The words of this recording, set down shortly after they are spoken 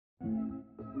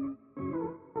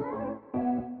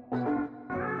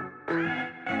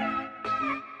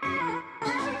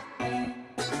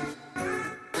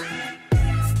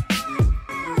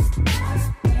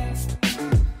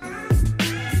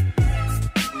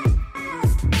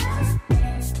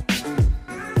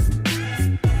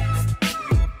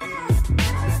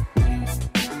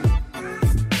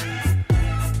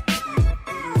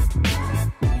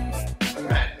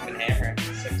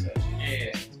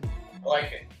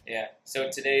So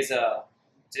today's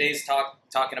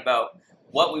talking about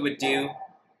what we would do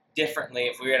differently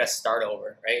if we were to start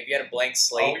over, right? If you had a blank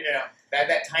slate. Oh yeah,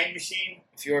 that time machine.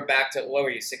 If you were back to, what were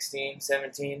you, 16,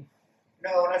 17?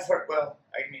 No, when I first, well,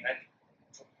 I did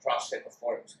CrossFit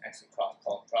before. It was actually called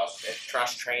CrossFit.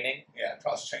 Cross training. Yeah,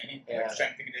 cross training. Yeah. Like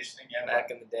strength and conditioning. Yeah, back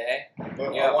in the day.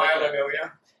 A while ago,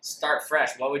 yeah. Start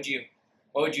fresh. What would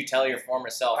you tell your former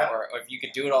self, or if you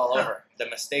could do it all over? The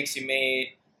mistakes you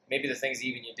made, maybe the things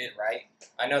even you did right.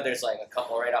 I know there's like a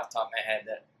couple right off the top of my head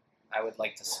that I would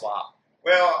like to swap.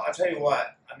 Well, I'll tell you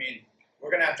what. I mean,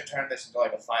 we're gonna have to turn this into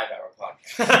like a 5-hour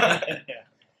podcast. Yeah.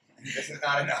 This is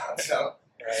not enough. So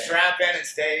Right. strap in and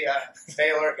stay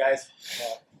alert, guys.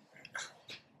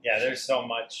 Yeah, there's so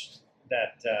much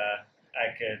that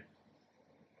I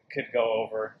could go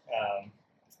over,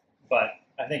 but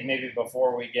I think maybe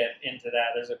before we get into that,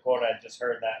 there's a quote I just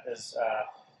heard that is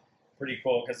pretty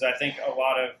cool, because I think a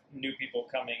lot of new people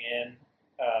coming in,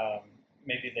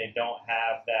 maybe they don't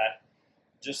have that,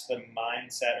 just the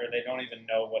mindset, or they don't even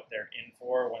know what they're in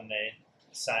for when they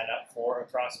sign up for a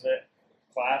CrossFit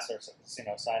class, or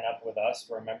sign up with us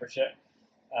for a membership.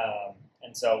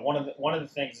 And so one of the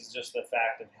things is just the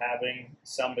fact of having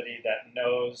somebody that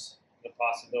knows the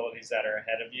possibilities that are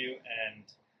ahead of you,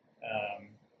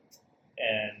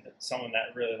 and someone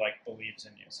that really believes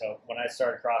in you. So when I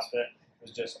started CrossFit, it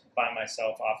was just by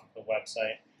myself off of the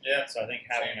website. Yeah. So I think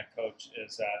having a coach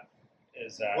is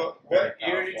What very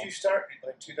year did powerful. you start?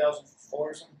 Like 2004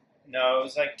 or something? No, it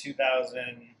was like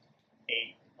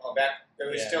 2008. Oh, back.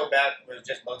 It was still back. It was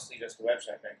just mostly just the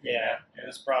website back then. Yeah, it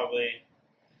was probably,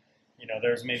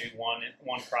 there was maybe one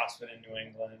CrossFit in New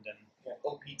England, and Yeah,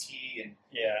 OPT and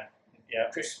yeah,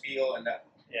 Chris Spiel and that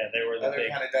they were the other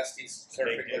big, kind of dusty surfing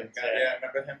big looking dudes, guy. yeah. Yeah, I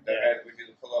remember him. The Yeah. guy that would do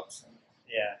the pull-ups. And,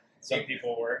 Some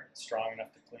people were strong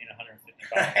enough to clean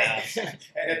 155 pounds.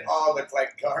 and it all looked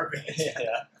like garbage.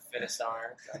 Yeah, Fittest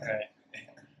arm. right.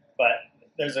 But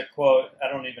there's a quote, I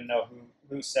don't even know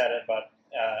who said it, but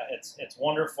it's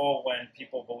wonderful when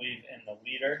people believe in the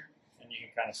leader, and you can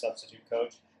kind of substitute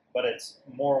coach, but it's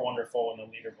more wonderful when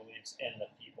the leader believes in the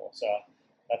people. So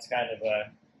that's kind of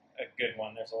a good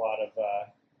one. There's a lot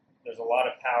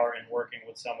of power in working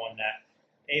with someone that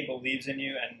believes in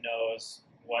you and knows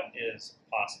what is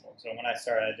possible. So when I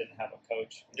started, I didn't have a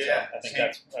coach. And Yeah, so I think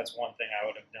same. that's one thing I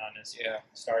would have done is Yeah.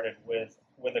 started with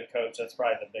a coach. That's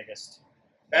probably the biggest.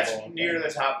 That's number one near thing.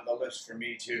 the top of the list for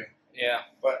me, too. Yeah.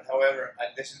 But, however,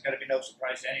 this is going to be no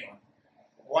surprise to anyone.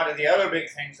 One of the other big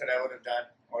things that I would have done,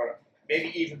 or maybe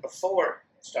even before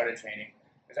started training,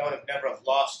 is I would have never have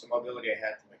lost the mobility I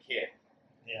had from a kid.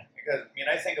 Yeah. Because,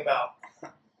 I think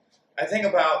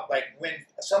about like when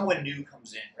someone new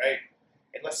comes in, right?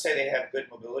 And let's say they have good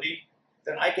mobility,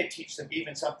 then I could teach them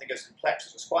even something as complex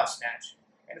as a squat snatch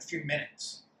in a few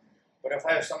minutes. But if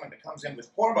I have someone that comes in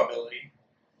with poor mobility,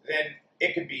 then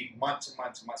it could be months and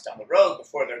months and months down the road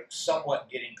before they're somewhat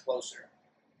getting closer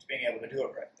to being able to do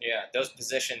it right. Yeah. Those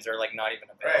positions are not even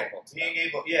Right. available to Being them.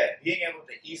 able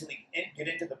to easily get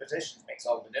into the positions makes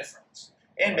all the difference,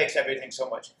 and makes everything so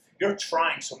much. You're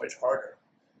trying so much harder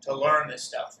to learn this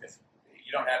stuff if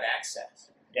you don't have access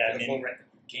Yeah, to the full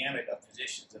gamut of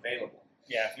positions available.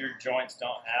 if your joints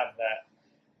don't have that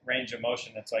range of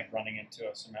motion, it's like running into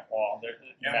a cement wall.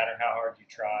 No matter how hard you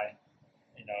try,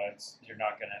 you're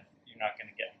not gonna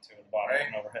get into the bottom of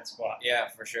an overhead squat. Yeah,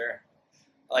 for sure.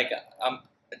 Like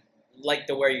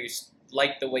the way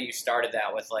you started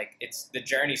that with it's the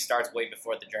journey starts way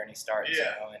before the journey starts.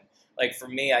 Yeah. And for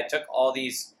me, I took all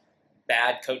these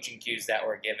bad coaching cues that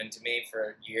were given to me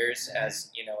for years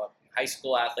as a high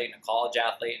school athlete and a college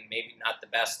athlete, and maybe not the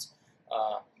best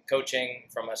coaching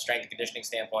from a strength and conditioning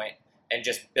standpoint, and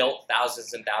just built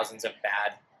thousands and thousands of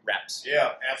bad reps.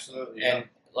 Yeah, absolutely. And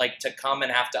to come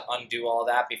and have to undo all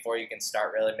that before you can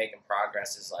start really making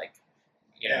progress is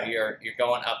you're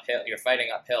going uphill, you're fighting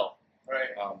uphill. Right.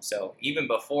 So even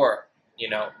before,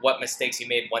 what mistakes you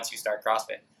made once you start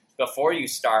CrossFit, before you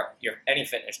start any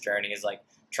fitness journey is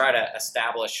try to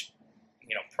establish,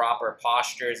 proper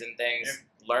postures and things,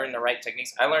 learn the right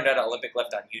techniques. I learned how to Olympic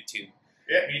lift on YouTube.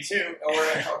 Yeah, me too. Or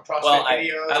CrossFit Well,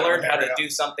 videos. I or learned how whatever to do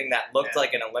something that looked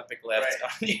like an Olympic lift Right. on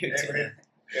YouTube.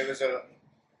 It was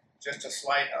just a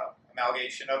slight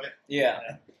amalgamation of it.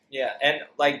 Yeah, and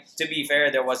like to be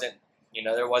fair, there wasn't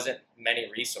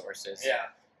many resources. Yeah.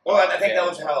 Well, I think that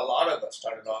was how a lot of us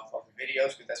started off of the videos,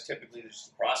 because that's typically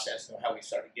just the process of how we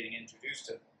started getting introduced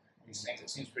to these things. It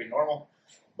seems pretty normal,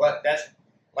 but that's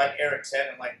like Eric said,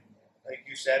 and like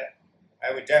you said,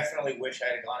 I would definitely wish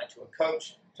I had gone into a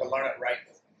coach to learn it right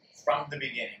from the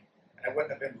beginning, and I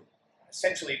wouldn't have been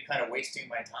essentially kind of wasting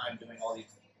my time doing all these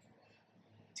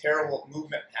terrible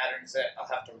movement patterns that I'll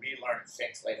have to relearn and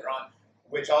fix later on,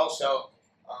 which also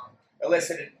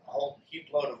elicited a whole heap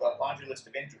load of a laundry list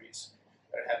of injuries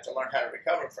that I had to learn how to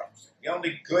recover from. The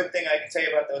only good thing I can say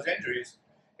about those injuries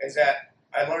is that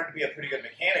I learned to be a pretty good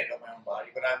mechanic of my own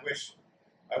body, but I wish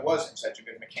I wasn't such a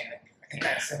good mechanic in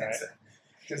that sense.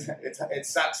 Because it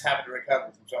sucks having to recover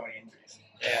from so many injuries.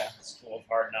 Yeah. School of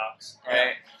hard knocks.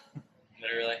 Right.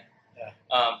 Literally.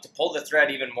 Yeah. To pull the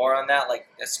thread even more on that, like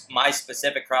my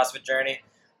specific CrossFit journey,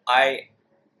 I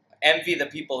envy the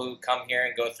people who come here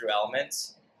and go through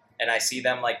elements, and I see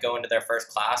them like go into their first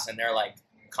class and they're like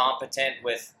competent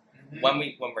with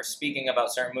when we're speaking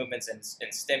about certain movements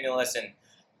and stimulus and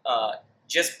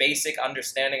just basic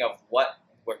understanding of what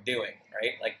we're doing,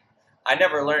 right? Like I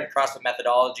never learned CrossFit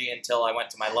methodology until I went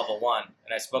to my level 1,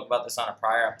 and I spoke about this on a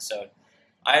prior episode.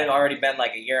 I had already been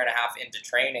like a year and a half into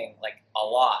training, like a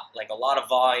lot of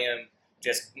volume,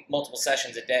 just multiple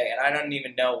sessions a day, and I didn't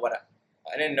even know what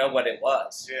it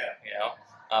was.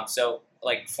 Yeah. So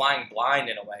like flying blind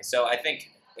in a way. So I think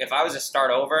if I was to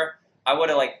start over, I would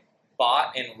have like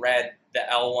bought and read the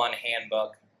L1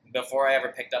 handbook before I ever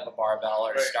picked up a barbell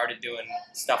or started doing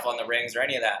stuff on the rings or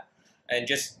any of that, and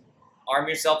just arm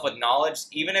yourself with knowledge.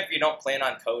 Even if you don't plan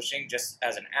on coaching, just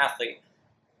as an athlete,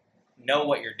 know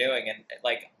what you're doing. And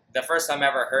like the first time I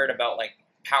ever heard about like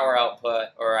power output,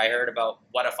 or I heard about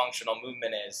what a functional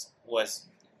movement is, was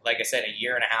like I said, a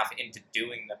year and a half into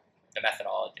doing the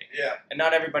methodology. Yeah. And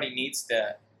not everybody needs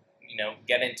to,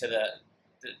 get into the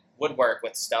woodwork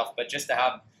with stuff, but just to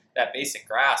have that basic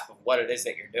grasp of what it is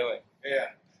that you're doing. Yeah.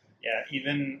 Yeah.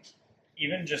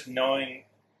 Even just knowing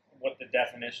what the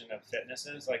definition of fitness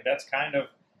is, like that's kind of,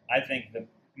 I think, the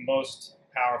most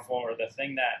powerful, or the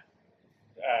thing that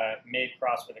made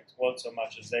CrossFit explode so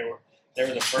much is they were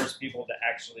the first people to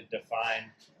actually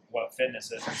define what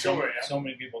fitness is. So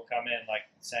many people come in like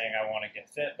saying, I want to get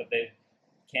fit, but they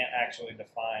can't actually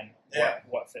define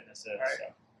what fitness is. Right.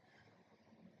 So.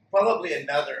 Probably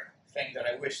another thing that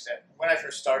I wish that when I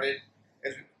first started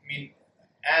is,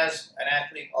 as an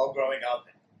athlete, all growing up,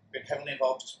 been heavily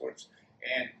involved in sports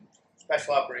and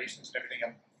special operations and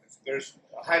everything, there's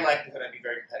a high likelihood I'd be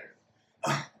very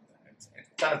competitive.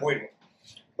 It's unavoidable.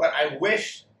 But I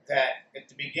wish that at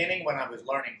the beginning, when I was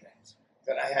learning things,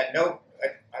 that I had no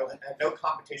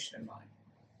competition in mind,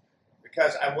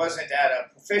 because I wasn't at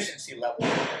a proficiency level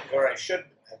where I should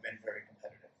have been very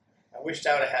competitive. I wished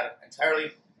I would have had an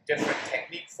entirely different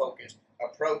technique-focused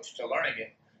approach to learning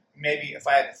it. Maybe if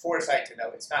I had the foresight to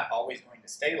know it's not always going to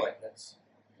stay like this,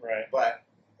 Right. but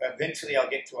eventually I'll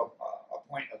get to a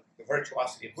point of the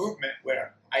virtuosity of movement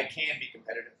where I can be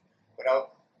competitive. But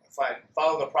if I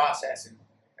follow the process and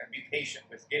be patient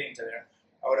with getting to there,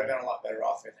 I would have been a lot better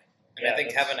off, I think. And I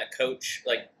think having a coach,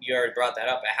 like you already brought that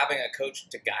up, but having a coach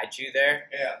to guide you there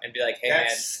and be like, hey,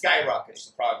 that skyrockets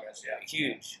the progress. Yeah.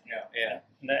 Huge. Yeah.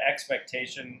 And the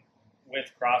expectation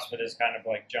with CrossFit is kind of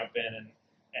like jump in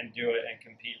and do it and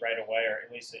compete right away, or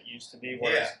at least it used to be.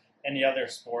 Whereas any other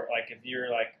sport, like if you're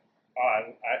like,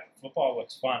 football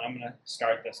looks fun, I'm going to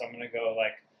start this. I'm going to go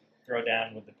like throw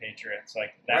down with the Patriots.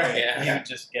 Like that, you would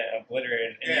just get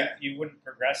obliterated. And you wouldn't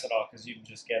progress at all because you'd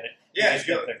just get it. Yeah, you just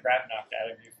get the crap knocked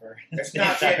out of you for it's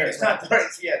not they're not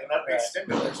very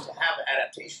stimulus to have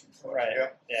adaptation. Right.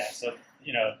 Yeah. So,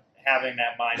 having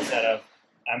that mindset of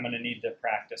I'm going to need to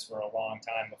practice for a long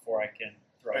time before I can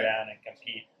throw down and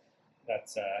compete.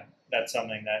 That's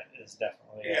something that is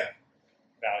definitely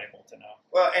valuable to know.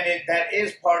 Well, and that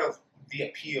is part of the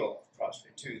appeal of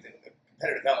CrossFit too, the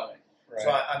competitive element. Right.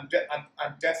 So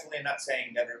I'm definitely not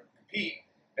saying never compete.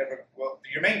 Well,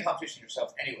 your main competition is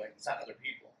yourself anyway. It's not other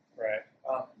people. Right.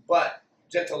 But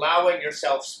just allowing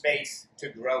yourself space to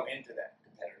grow into that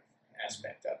competitive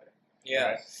aspect of it.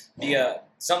 Yeah. Right.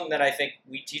 Something that I think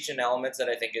we teach in Elements that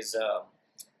I think is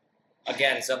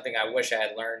again something I wish I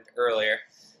had learned earlier.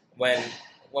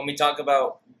 When we talk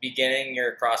about beginning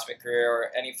your CrossFit career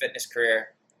or any fitness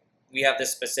career, we have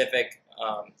this specific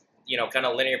kind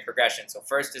of linear progression. So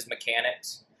first is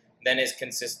mechanics, then is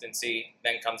consistency,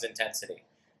 then comes intensity.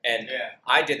 And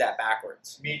I did that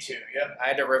backwards. Me too, yeah. I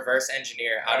had to reverse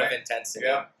engineer out of intensity.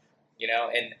 Yeah.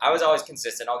 And I was always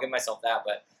consistent, I'll give myself that,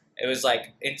 but It was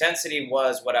like intensity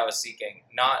was what I was seeking,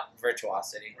 not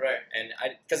virtuosity. Right. And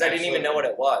because I didn't even know what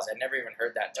it was. I'd never even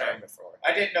heard that term Right. before.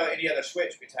 I didn't know any other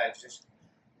switch besides just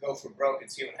go for broke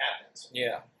and see what happens.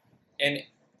 Yeah. And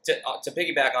to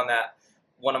piggyback on that,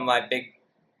 one of my big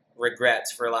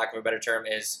regrets, for lack of a better term,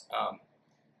 is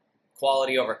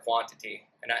quality over quantity.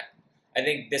 And I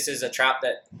think this is a trap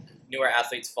that newer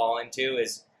athletes fall into,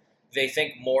 is they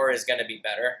think more is going to be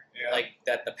better. Yeah. Like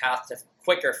that the path to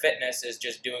quicker fitness is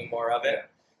just doing more of it.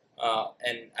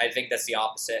 And I think that's the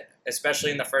opposite,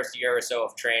 especially in the first year or so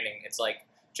of training. It's like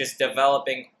just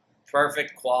developing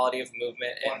perfect quality of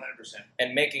movement 100%.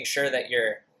 and making sure that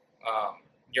your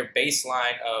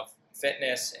baseline of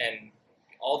fitness and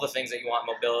all the things that you want,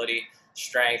 mobility,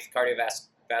 strength,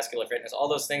 cardiovascular fitness, all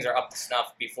those things are up to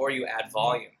snuff before you add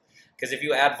volume. Because if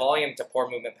you add volume to poor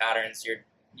movement patterns,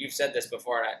 you've said this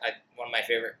before, and one of my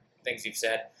favorite things you've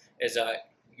said is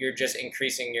you're just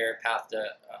increasing your path to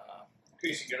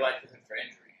Increasing your likelihood for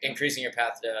injury. increasing your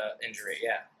path to injury,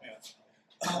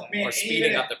 I mean, or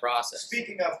speeding even up the process.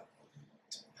 Speaking of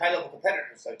high-level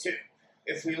competitors, though, too,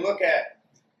 if we look at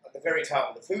the very top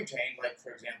of the food chain, like,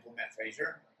 for example, Matt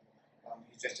Fraser,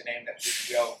 he's just a name that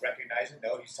we all recognize and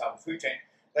know. He's top of the food chain.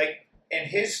 Like, in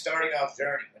his starting off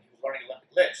journey, when he was learning Olympic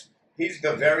lifts, he's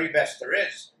the very best there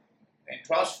is in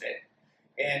CrossFit.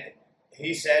 And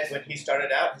he said when he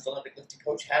started out, his Olympic lifting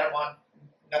coach had him on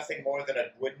nothing more than a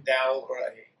wooden dowel or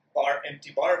a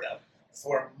empty barbell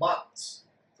for months.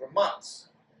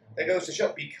 That goes to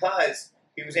show, because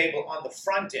he was able, on the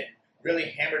front end,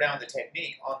 really hammer down the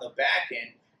technique. On the back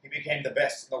end, he became the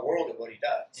best in the world at what he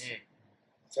does.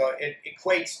 So it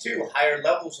equates to higher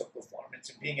levels of performance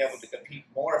and being able to compete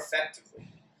more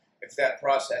effectively if that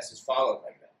process is followed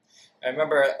like that. I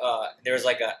remember there was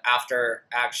like a after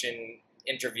action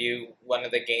interview, one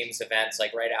of the games events,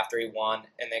 like right after he won,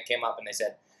 and they came up and they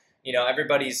said,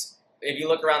 if you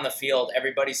look around the field,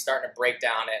 everybody's starting to break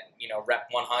down at, rep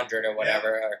 100 or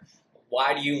whatever, or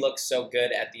why do you look so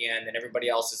good at the end and everybody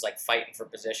else is like fighting for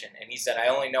position? And he said, I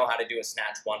only know how to do a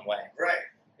snatch one way. Right.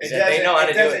 They know how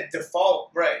to do it.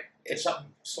 Default, right. It's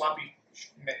something sloppy,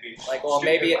 maybe. Like, well,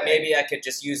 maybe I could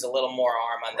just use a little more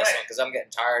arm on this one because I'm getting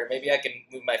tired. Maybe I can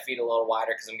move my feet a little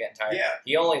wider because I'm getting tired. Yeah.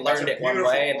 He only learned it one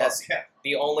way, and that's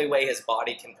the only way his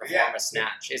body can perform a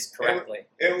snatch is correctly.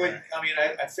 It would. I mean,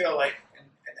 I feel like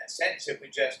in that sense, it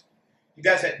would just, he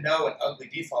doesn't know an ugly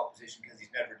default position because he's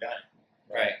never done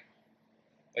it. Right.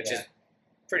 Which is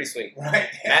pretty sweet. Right.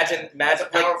 Imagine That's a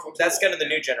powerful that's tool. kind of the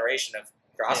new generation of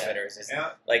CrossFitters is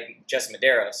like Jess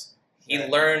Medeiros. He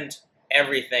learned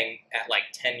everything at like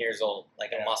 10 years old,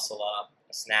 like a muscle up,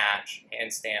 a snatch,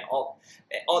 handstand,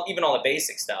 even all the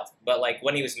basic stuff. But like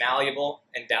when he was malleable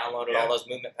and downloaded all those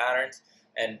movement patterns,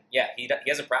 and he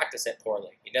doesn't practice it poorly.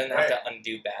 He doesn't have to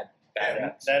undo bad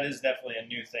reps. That is definitely a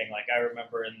new thing. Like I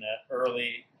remember in the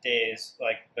early days,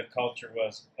 like the culture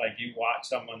was like you watch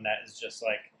someone that is just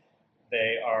like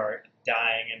they are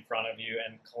dying in front of you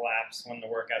and collapse when the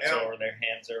workout's over. Their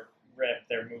hands are ripped.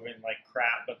 They're moving like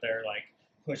crap, but they're like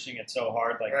pushing it so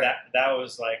hard. Like that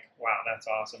was like, wow, that's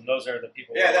awesome. Those are the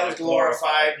people. Yeah, that was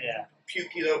glorified. Yeah.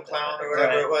 Pukey little clown or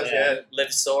whatever it was. Yeah.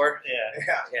 Live sore.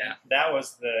 Yeah. That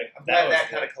was the. I'm glad that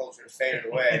kind of culture has faded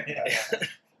away.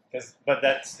 But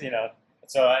that's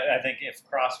So I think if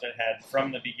CrossFit had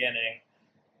from the beginning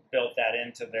built that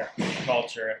into their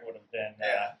culture, it would have been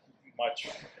much.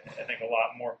 I think a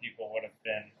lot more people would have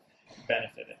been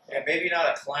benefited. Yeah, maybe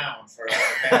not a clown for a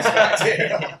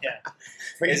mascot.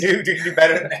 But you do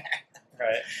better than that.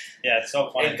 Right. Yeah, it's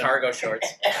so funny. In cargo shorts.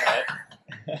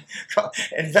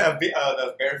 And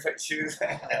those barefoot shoes.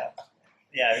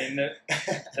 Yeah, I mean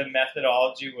the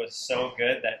methodology was so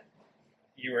good that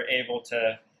you were able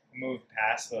to move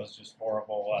past those just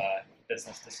horrible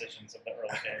business decisions of the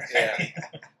early days. Yeah,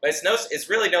 but it's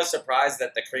really no surprise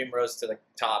that the cream rose to the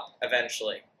top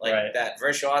eventually. Like that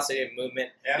virtuosity of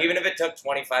movement, even if it took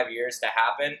 25 years to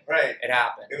happen, it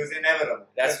happened. It was inevitable.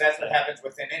 That's what happens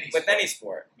within any sport. With any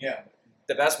sport. Yeah.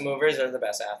 The best movers are the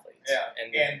best athletes. Yeah.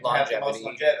 And longevity. Have the most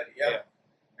longevity. Yeah.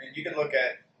 I mean, you can look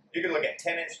at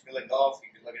tennis, you can look at golf,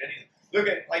 you can look at anything. Look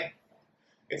at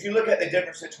if you look at the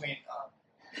difference between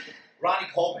Ronnie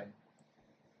Coleman,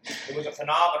 who was a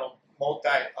phenomenal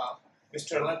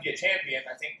Mr. Olympia champion.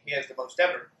 I think he has the most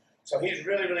ever. So he's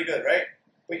really, really good, right?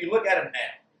 But you look at him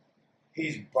now.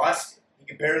 He's busted. He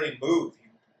can barely move. He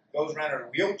goes around in a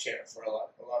wheelchair for a lot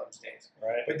of his days.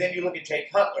 Right. But then you look at Jay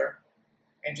Cutler,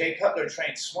 and Jay Cutler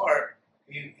trained smart.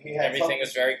 He had everything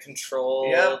was very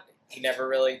controlled. Yep. He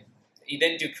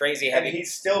didn't do crazy heavy. And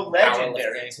he's still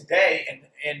legendary today,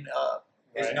 and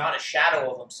is not a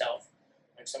shadow of himself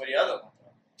like some of the other ones.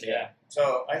 Yeah.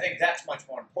 So I think that's much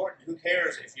more important. Who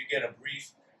cares if you get a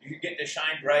brief, you get to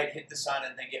shine bright, hit the sun,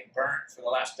 and then get burnt for the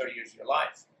last 30 years of your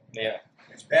life? Yeah.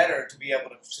 It's better to be able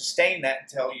to sustain that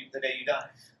until the day you die.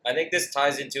 I think this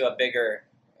ties into a bigger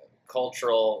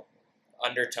cultural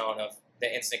undertone of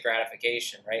the instant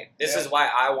gratification, right? This is why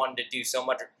I wanted to do so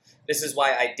much. This is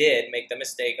why I did make the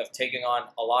mistake of taking on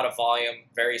a lot of volume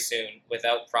very soon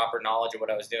without proper knowledge of what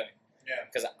I was doing. Yeah.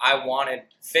 Because I wanted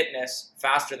fitness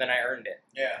faster than I earned it.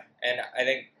 Yeah. And I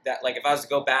think that, like, if I was to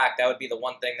go back, that would be the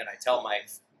one thing that I tell my,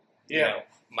 you know,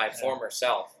 my former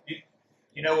self.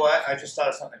 You know what? I just thought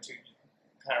of something too.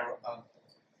 Kind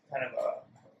of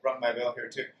rung my bell here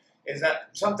too. Is that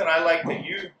something I like that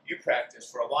you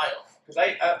practiced for a while? Because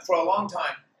I for a long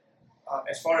time,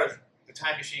 as far as the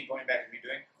time machine going back to me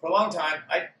doing, for a long time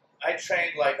I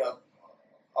trained like a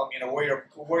warrior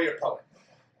poet,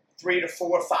 3 to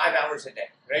 4, 5 hours a day,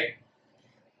 right?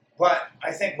 But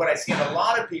I think what I see in a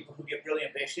lot of people who get really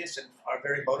ambitious and are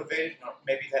very motivated, or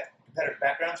maybe have competitive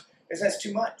backgrounds, is that's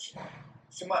too much.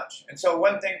 It's too much. And so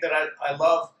one thing that I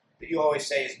love that you always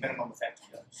say is minimum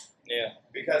effective dose. Yeah.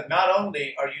 Because not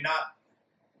only are you not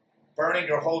burning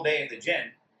your whole day in the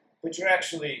gym, but you're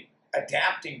actually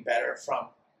adapting better from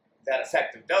that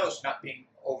effective dose, not being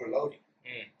overloading.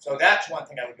 Mm. So that's one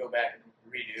thing I would go back and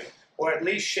redo, or at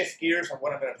least shift gears on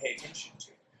what I'm going to pay attention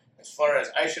to. As far as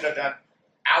I should have done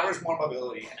hours more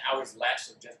mobility and hours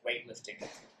less of just weightlifting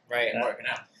Right. and working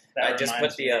out. That I just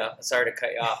reminds put the sorry to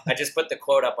cut you off. I just put the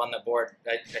quote up on the board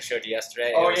I showed you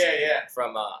yesterday. Oh It was yeah.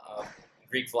 from a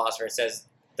Greek philosopher. It says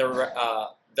the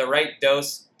right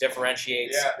dose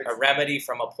differentiates a remedy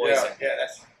from a poison. Yeah,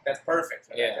 that's perfect.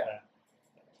 Yeah.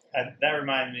 And that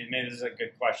reminds me, maybe this is a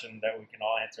good question that we can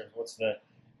all answer. What's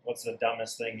the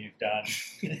dumbest thing you've done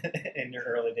in your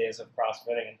early days of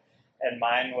CrossFitting? And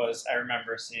mine was, I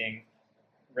remember seeing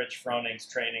Rich Froning's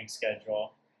training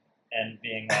schedule and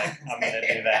being like, I'm going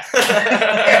to do that.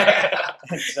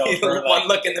 So for one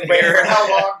look in the Wait, mirror. for how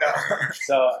long though?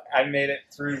 So I made it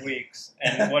 3 weeks.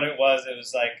 And what it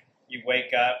was like you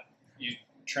wake up, you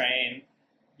train,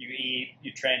 you eat,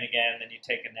 you train again, then you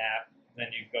take a nap, then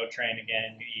you go train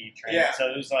again, you eat, train. Yeah. So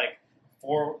it was like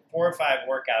four or five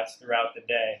workouts throughout the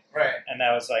day. Right. And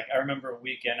that was like, I remember a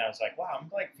weekend, I was like, wow, I'm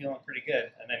like feeling pretty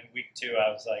good. And then week 2,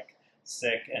 I was like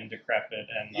sick and decrepit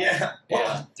and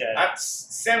dead. I'm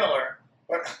similar,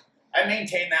 but I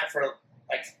maintained that for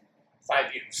like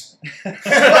 5 years.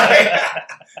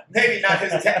 Maybe not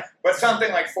his 10, but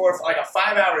something like 4, like a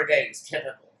 5-hour day is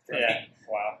typical for me.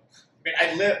 Wow.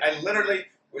 I mean, I literally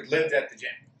would live at the gym.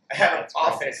 I have an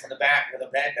office in the back with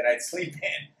a bed that I'd sleep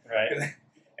in. Right.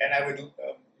 And I would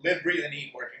live, breathe, and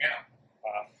eat working out.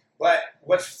 Wow. But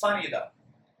what's funny though,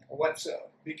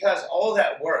 because all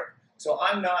that work, so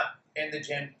I'm not in the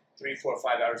gym 3, 4,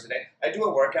 5 hours a day. I do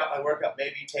a workout. My workout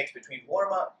maybe takes between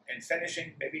warm up and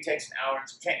finishing, maybe takes an hour and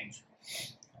some change.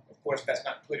 Of course, that's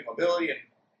not including mobility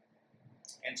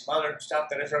and some other stuff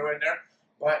that I throw in there.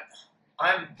 But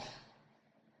I'm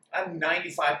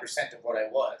 95% of what I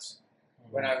was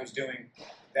when I was doing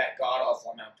that god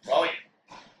awful amount of volume.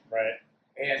 Right.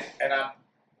 And I'm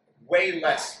way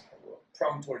less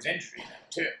prone towards injury now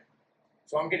too.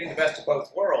 So I'm getting the best of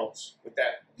both worlds with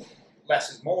that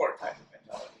less is more type of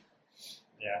mentality.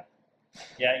 Yeah.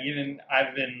 Yeah, even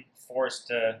I've been forced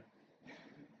to,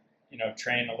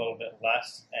 train a little bit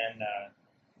less, and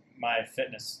my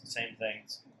fitness, same thing,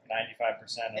 95%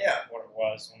 of what it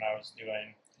was when I was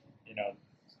doing,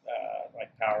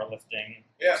 like powerlifting,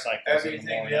 cycles in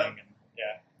the morning. And,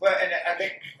 But and I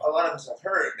think a lot of us have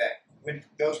heard that when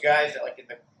those guys that like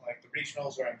the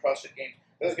regionals or in CrossFit Games,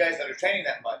 those guys that are training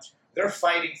that much, they're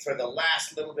fighting for the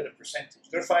last little bit of percentage.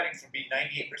 They're fighting from being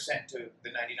 98% to the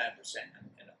 99%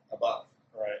 and above.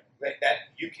 Right. That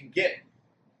you can get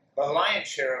the lion's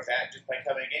share of that just by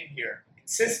coming in here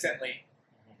consistently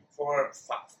for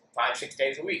 5, 6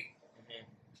 days a week,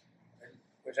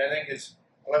 which I think is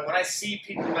when I see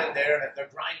people in there and they're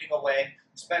grinding away,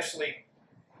 especially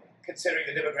considering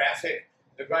the demographic,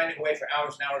 they're grinding away for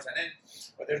hours and hours on end,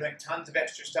 but they're doing tons of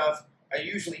extra stuff. I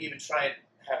usually even try and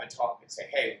have a talk and say,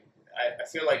 hey, I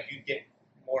feel like you get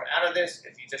more out of this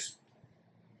if you just,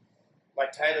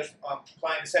 like Tyler's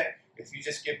trying to say, if you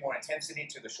just give more intensity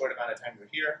to the short amount of time you're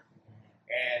here,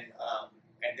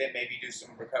 and then maybe do some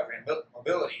recovery and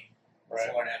mobility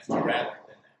before and after rather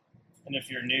than that. And if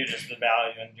you're new to the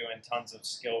value and doing tons of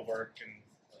skill work and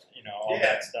all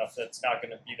that stuff, that's not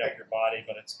going to beat up your body,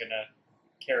 but it's going to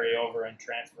carry over and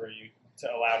transfer you to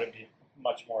allow it to be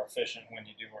much more efficient when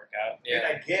you do work out. Yeah, and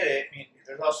I get it. I mean,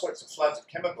 there's all sorts of floods of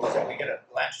chemicals that we get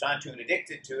latched onto and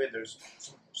addicted to, and there's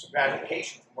some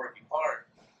gratification from working hard.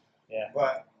 Yeah.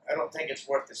 But I don't think it's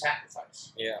worth the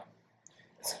sacrifice. Yeah.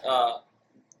 It's,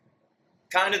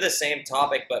 kind of the same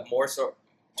topic, but more so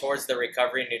towards the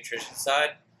recovery and nutrition side.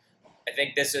 I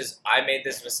think I made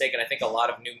this mistake, and I think a lot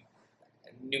of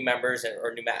new members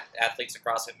or new athletes at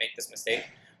CrossFit make this mistake.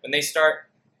 When they start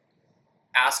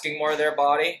asking more of their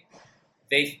body,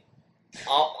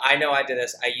 I know I did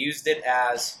this. I used it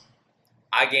as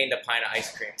I gained a pint of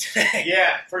ice cream today.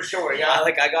 Yeah, for sure. Yeah,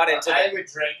 I got into I would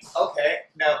drink. Okay,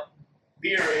 now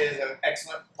beer is an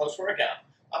excellent post-workout.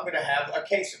 I'm going to have a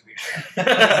case of beer.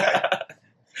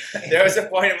 There was a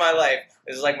point in my life.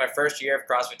 This was like my first year of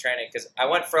CrossFit training because I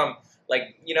went from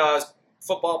I was a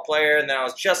football player, and then I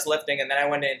was just lifting, and then I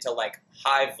went into like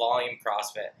high volume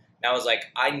CrossFit. And I was like,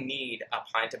 I need a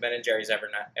pint of Ben & Jerry's every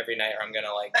night, or I'm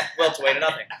gonna like wilt away to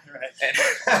nothing.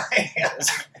 Right. And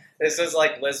this was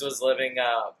like Liz was living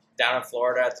down in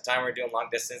Florida at the time. We were doing long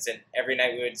distance, and every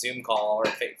night we would Zoom call or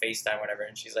FaceTime, whatever.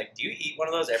 And she's like, "Do you eat one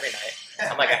of those every night?"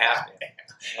 I'm like, "I have to."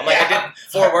 I'm like, "I did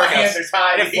 4 workouts.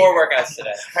 I did 4 workouts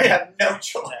today. I have no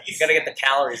choice. You gotta get the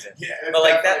calories in." Yeah, But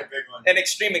like definitely a big one. An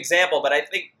extreme example, but I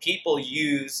think people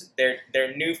use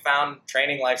their newfound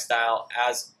training lifestyle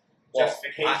as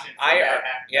Justification.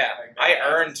 I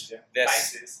earned this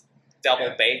Vices. double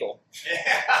Yeah. bagel.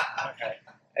 Yeah. Okay.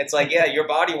 It's like, yeah, your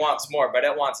body wants more, but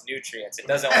it wants nutrients. It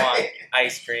doesn't want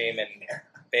ice cream and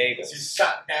bagels Just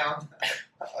suck down and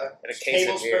a case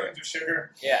of beer. tablespoons of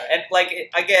sugar. Yeah, and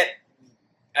like I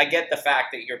get the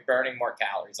fact that you're burning more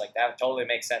calories. Like that totally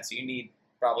makes sense. You need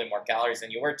probably more calories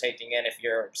than you were taking in if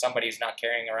you're somebody who's not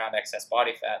carrying around excess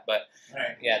body fat. But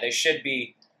Right. yeah, they should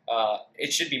be.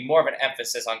 It should be more of an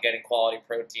emphasis on getting quality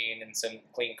protein and some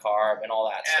clean carb and all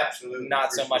that stuff. Absolutely. Not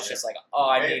for so much sure. just like, oh,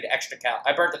 I Yeah. need extra cal.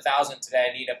 I burnt 1,000 today.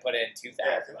 I need to put in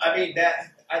 2,000. Yeah, I mean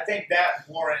I think that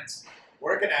warrants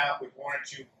working out would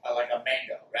warrant you like a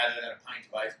mango rather than a pint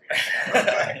of ice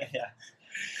cream. Yeah.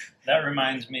 That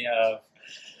reminds me of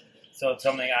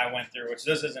something I went through, which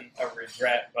this isn't a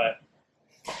regret, but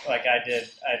like I did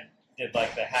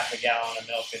like the half a gallon of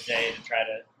milk a day to try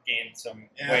to gain some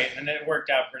weight, and it worked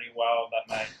out pretty well.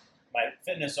 But my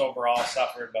fitness overall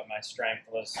suffered, but my strength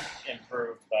was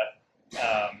improved. But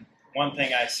one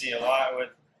thing I see a lot with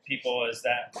people is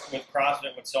that with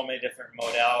CrossFit, with so many different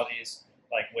modalities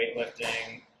like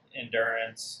weightlifting,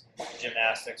 endurance,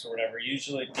 gymnastics, or whatever,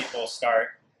 usually people start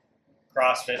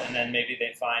CrossFit and then maybe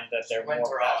they find that they're more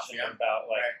Splinter off, passionate yeah. about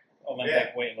like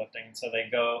Olympic weightlifting, and so they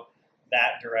go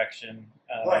that direction.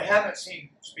 Well, I haven't seen,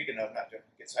 speaking of, not to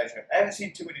get sidetracked, I haven't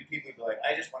seen too many people be like,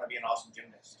 I just want to be an awesome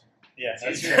gymnast. Yeah, It's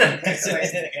that's easier.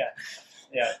 true.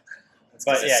 Yeah.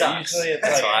 But it yeah, sucks. usually it's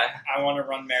That's like why. I want to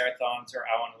run marathons or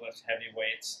I want to lift heavy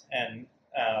weights, and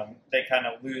they kind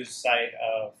of lose sight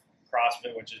of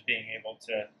CrossFit, which is being able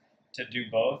to do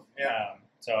both. Yeah.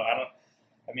 So I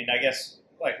guess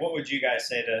like what would you guys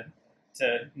say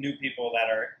to new people that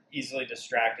are easily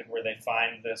distracted, where they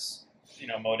find this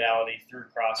modality through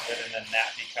CrossFit and then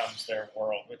that becomes their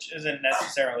world, which isn't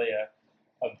necessarily a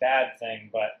bad thing,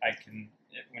 but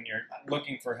when you're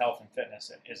looking for health and fitness,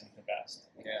 it isn't the best.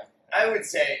 Yeah. I would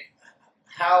say,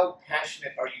 how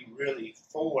passionate are you really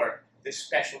for this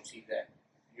specialty that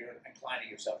you're inclining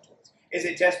yourself towards? Is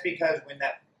it just because when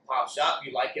that pops up,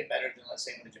 you like it better than, let's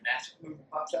say, when the gymnastic movement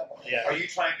pops up? Yeah. Are you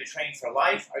trying to train for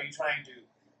life? Are you trying to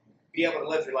be able to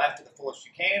live your life to the fullest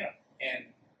you can? And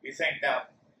you think now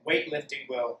weightlifting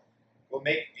will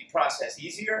make the process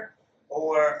easier,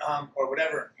 or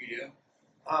whatever you do,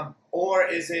 or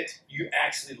is it you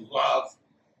actually love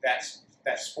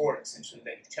that sport essentially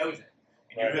that you've chosen,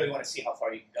 and Right. you really want to see how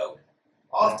far you can go with it?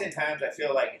 Oftentimes, I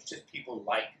feel like it's just people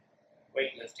like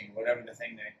weightlifting, whatever the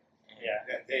thing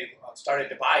that they started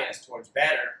to bias towards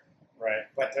better, Right.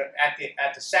 but they're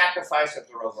at the sacrifice of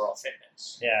their overall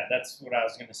fitness. Yeah, that's what I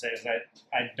was going to say. Is that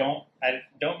I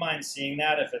don't mind seeing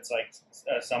that if it's like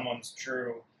someone's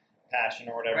true passion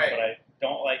or whatever, Right. but I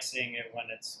don't like seeing it when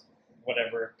it's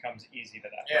whatever comes easy to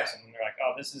that Yeah. person. And they're like,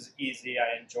 oh, this is easy.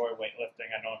 I enjoy weightlifting.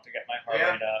 I don't have to get my heart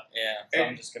Yeah. rate up, Yeah. so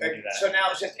I'm just going to do that. So now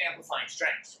it's just amplifying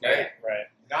strengths, right? Right.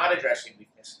 Not addressing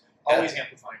weakness. Always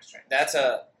amplifying strengths. That's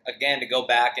again, to go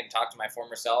back and talk to my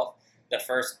former self, the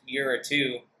first year or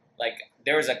two, like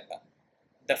there was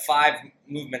the 5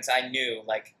 movements I knew,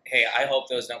 like, hey, I hope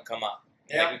those don't come up.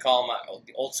 Yeah. Like we call them,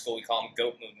 the old school, we call them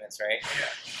GOAT movements, right? Yeah.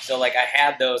 So like I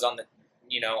had those on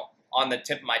the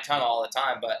tip of my tongue all the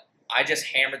time, but I just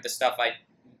hammered the stuff I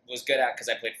was good at because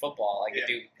I played football. I could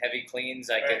do heavy cleans,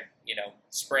 I could,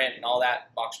 sprint and all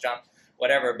that, box jump,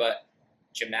 whatever, but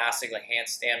gymnastics, like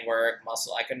handstand work,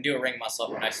 muscle. I couldn't do a ring muscle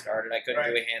up when I started. I couldn't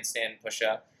do a handstand push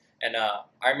up. And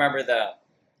I remember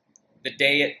the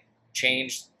day it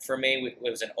changed for me. It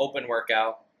was an open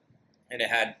workout, and it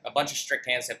had a bunch of strict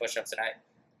handstand push-ups, and I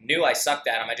knew I sucked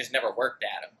at them. I just never worked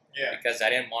at them because I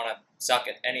didn't want to suck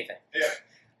at anything. Yeah.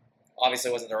 Obviously,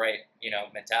 it wasn't the right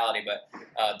mentality, but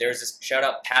there's this shout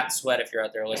out Pat Sweat if you're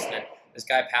out there listening. This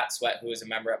guy Pat Sweat, who was a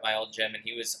member at my old gym, and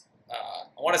he was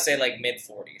I want to say like mid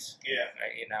 40s. Yeah.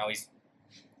 Right? Now he's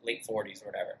late 40s or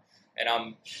whatever, and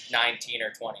I'm 19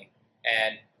 or 20,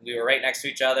 and we were right next to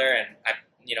each other, and I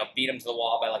beat him to the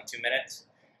wall by like 2 minutes,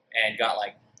 and got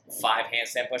like 5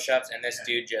 handstand push-ups, and this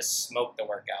dude just smoked the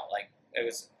workout. Like it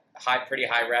was pretty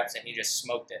high reps, and he just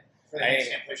smoked it. For the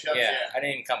handstand push-ups, I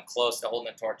didn't even come close to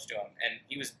holding the torch to him, and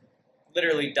he was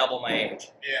literally double my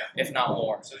age, if not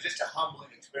more. So just a humbling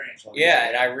experience. Yeah,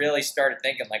 and I really started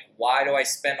thinking, like, why do I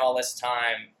spend all this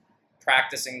time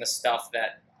practicing the stuff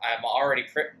that I'm already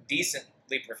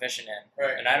decently proficient in,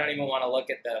 Right. and I don't even want to look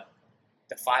at the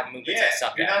 5 movements I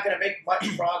suck you're at. not going to make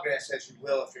much progress as you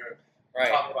will if you're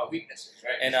talking about weaknesses,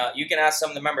 right? And you can ask some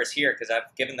of the members here because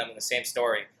I've given them the same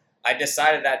story. I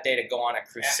decided that day to go on a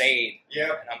crusade. Yeah.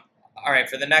 And I'm all right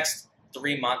for the next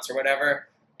 3 months or whatever.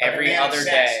 Every other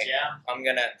day, I'm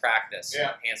gonna practice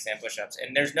handstand push-ups.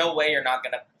 And there's no way you're not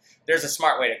gonna. There's a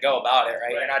smart way to go about it,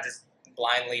 right? You're not just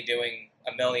blindly doing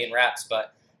a million reps,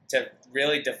 but to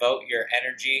really devote your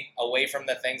energy away from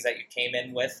the things that you came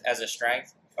in with as a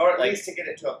strength. Or at least to get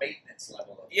it to a maintenance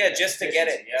level. Just to get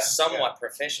it somewhat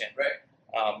proficient. Right.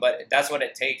 But that's what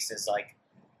it takes is like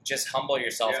just humble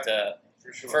yourself to.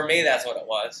 For sure. For me, that's what it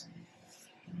was.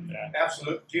 Yeah.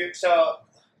 Absolutely. So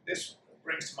this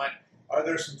brings to mind, are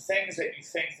there some things that you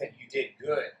think that you did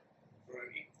good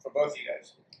for both of you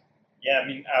guys? Yeah, I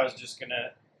mean, I was just going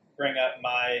to bring up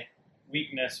my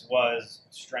weakness was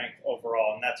strength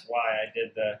overall, and that's why I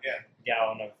did the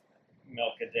gallon of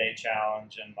milk a day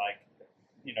challenge and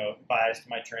biased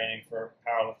my training for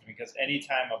powerlifting, because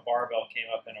anytime a barbell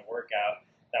came up in a workout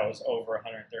that was over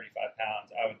 135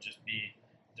 pounds, I would just be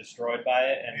destroyed by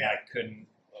it, and I couldn't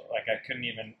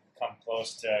even come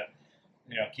close to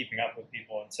keeping up with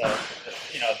people. And so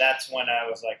that's when I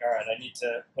was like, all right, I need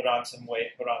to put on some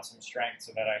weight, put on some strength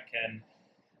so that I can,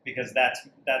 because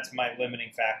that's my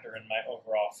limiting factor in my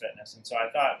overall fitness. And so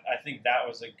I think that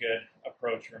was a good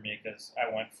approach for me, because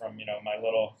I went from my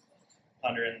little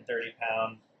 130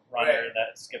 pound runner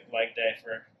that skipped leg day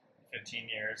for 15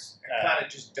 years and kind of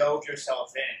just dove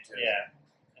yourself into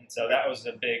and so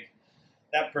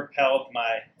that propelled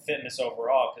my fitness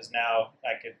overall, because now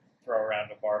I could throw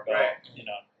around a barbell.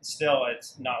 Still,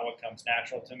 it's not what comes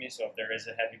natural to me. So if there is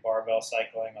a heavy barbell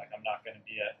cycling, like I'm not going to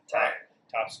be a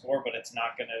top score, but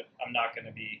I'm not going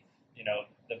to be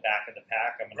the back of the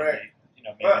pack. I'm going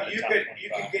to be maybe the top 25. You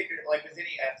can get like with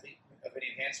any athlete of any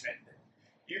enhancement,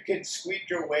 you can squeak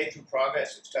your way through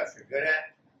progress with stuff you're good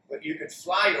at, but you could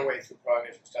fly your way through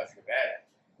progress with stuff you're bad at.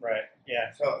 Right.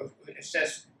 Yeah. So it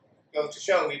just goes to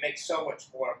show we make so much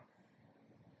more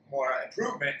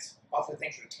improvements off of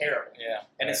things that are terrible. Yeah,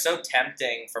 and it's so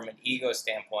tempting from an ego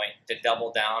standpoint to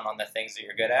double down on the things that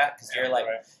you're good at, because you're like,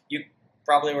 you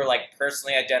probably were like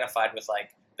personally identified with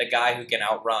like the guy who can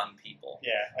outrun people.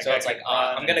 Yeah. So it's like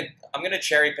I'm gonna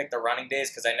cherry pick the running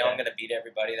days because I know I'm gonna beat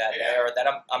everybody that day, or that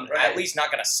I'm at least not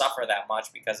gonna suffer that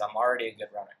much because I'm already a good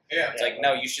runner. Yeah. It's like,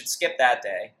 no, you should skip that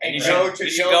day, and you should go to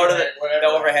the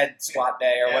overhead squat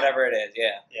day or whatever it is.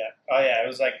 Yeah. Yeah. Oh yeah. It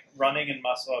was like running and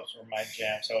muscle ups were my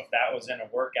jam. So if that was in a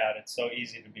workout, it's so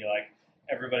easy to be like,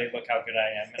 everybody, look how good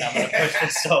I am, and I'm gonna push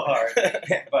this so hard.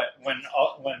 But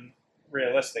when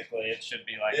realistically, it should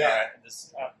be like, all right,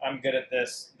 I'm good at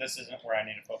this. This isn't where I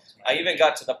need to focus. I even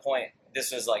got to the point,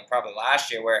 this was like probably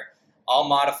last year, where I'll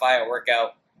modify a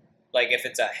workout. Like if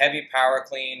it's a heavy power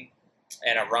clean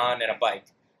and a run and a bike,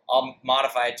 I'll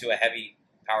modify it to a heavy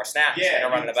power snatch and a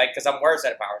run and a bike because I'm worse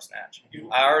at a power snatch.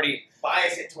 I already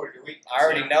bias it toward your weakness. I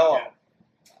already know.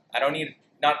 I don't need,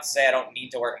 not to say I don't need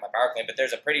to work on my power clean, but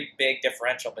there's a pretty big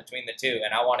differential between the two,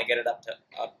 and I want to get it up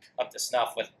to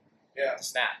snuff with the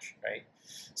snatch, right?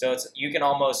 So you can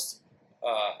almost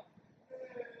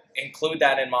include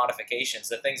that in modifications,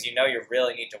 the things you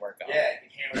really need to work on. Yeah, you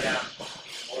can hammer down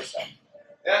even more stuff.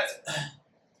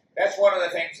 That's one of the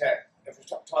things that, if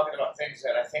we're talking about things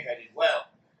that I think I did well,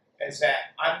 is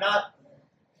that I'm not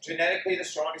genetically the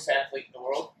strongest athlete in the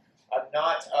world. I'm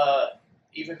not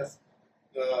even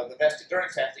the best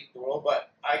endurance athlete in the world,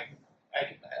 but I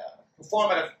can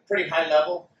perform at a pretty high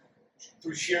level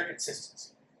through sheer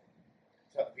consistency.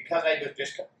 So because I would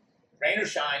just rain or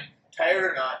shine, tired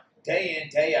or not, day in,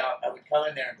 day out, I would come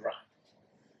in there and grind.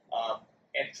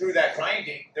 And through that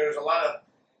grinding, there's a lot of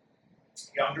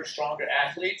younger, stronger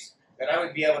athletes that I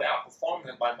would be able to outperform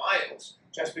them by miles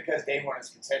just because they weren't as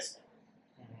consistent.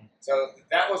 Mm-hmm. So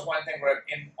that was one thing where,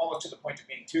 almost to the point of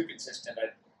being too consistent,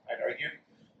 I'd argue.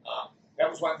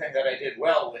 was one thing that I did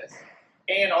well with.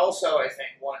 And also, I think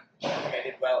one thing I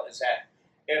did well is that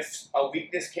if a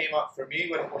weakness came up for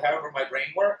me, however my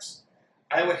brain works,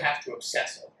 I would have to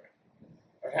obsess over it.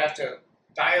 I'd have to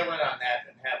dial in on that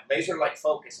and have laser-like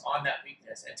focus on that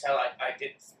weakness until I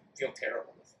didn't feel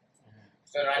terrible with it.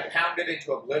 So then I pounded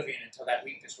into oblivion until that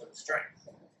weakness was a strength.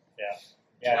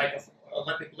 Yeah. Like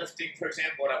Olympic lifting, for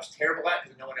example, what I was terrible at,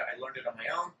 because I learned it on my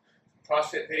own.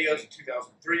 CrossFit videos in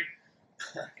 2003,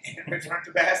 and return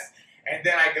to best. And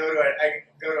then I go to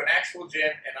an actual gym,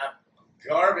 and I'm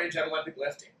garbage at Olympic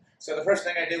lifting. So the first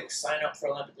thing I did was sign up for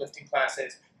Olympic lifting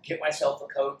classes, get myself a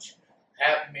coach.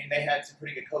 They had some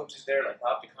pretty good coaches there, like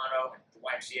Bob Decano and the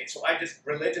YMCA. So I just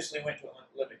religiously went to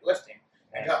Olympic lifting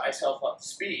and got myself up to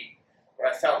speed,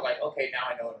 where I felt like, okay,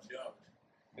 now I know what I'm doing.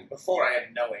 Because before I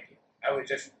had no idea. I was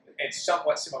just, it's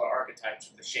somewhat similar archetypes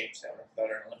of the shapes that are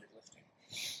in Olympic lifting.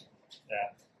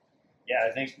 Yeah,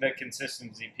 I think the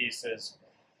consistency piece is,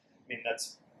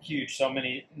 that's huge. So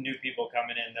many new people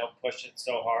coming in, they'll push it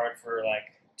so hard for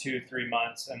like 2-3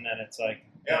 months, and then it's like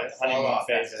the honeymoon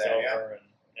phase is over. And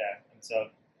so,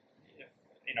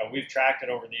 we've tracked it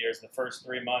over the years. The first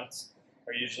 3 months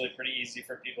are usually pretty easy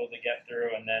for people to get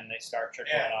through, and then they start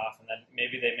trickling off, and then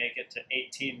maybe they make it to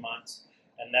 18 months,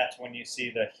 and that's when you see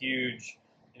the huge,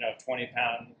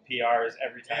 20-pound PRs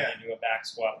every time you do a back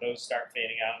squat. Those start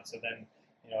fading out, and so then,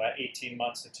 at 18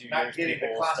 months to 2 years, not getting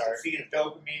the constant feed of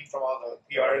dopamine from all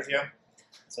the PRs,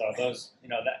 So those,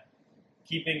 that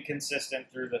keeping consistent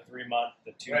through the 3-month,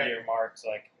 the 2-year marks,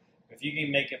 like if you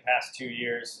can make it past 2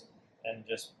 years and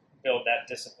just build that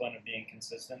discipline of being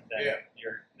consistent, then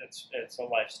it's a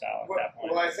lifestyle at that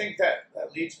point. Well, I think that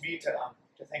leads me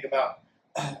to think about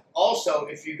also,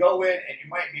 if you go in, and you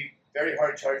might be very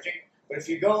hard charging, but if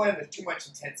you go in with too much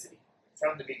intensity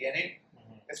from the beginning,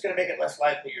 it's going to make it less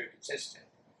likely you're consistent.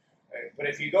 Right? But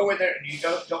if you go in there and you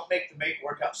don't make the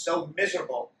workout so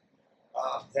miserable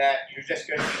that you're just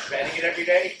going to be shredding it every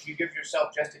day, you give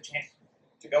yourself just a chance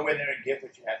to go in there and give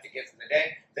what you have to give for the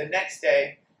day. The next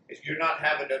day is you're not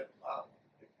having to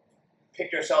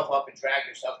pick yourself up and drag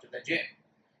yourself to the gym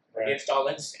against all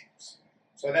instincts.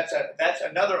 So that's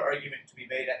another argument to be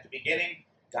made at the beginning.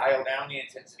 Dial down the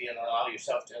intensity and allow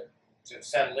yourself to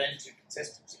settle into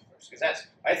consistency first, because that's,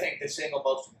 I think, the single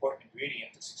most important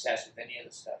ingredient to success with any of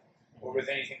this stuff or with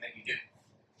anything that you do.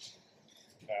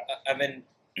 I've been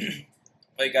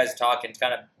while you guys talking,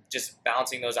 kind of just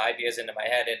bouncing those ideas into my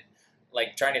head and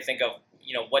like trying to think of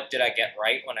what did I get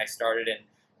right when I started, and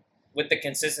with the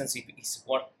consistency piece.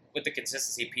 One of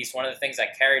the things I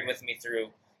carried with me through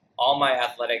all my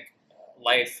athletic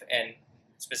life, and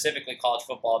specifically college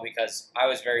football, because I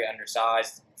was very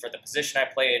undersized for the position I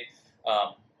played,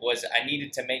 was I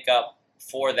needed to make up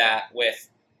for that with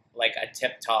like a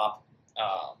tip-top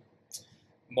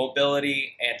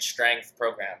mobility and strength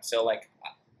program. So like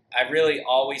I really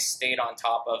always stayed on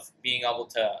top of being able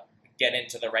to get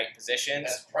into the right positions.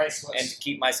 That's priceless. And to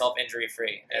keep myself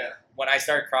injury-free. Yeah. And when I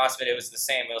started CrossFit, it was the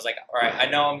same. It was like, all right,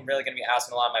 I know I'm really going to be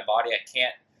asking a lot of my body. I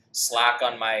can't slack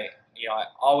on my, I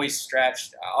always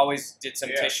stretched. I always did some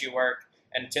tissue work.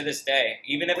 And to this day,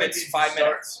 even if it's 5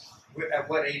 minutes. At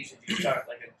what age did you start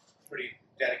like a pretty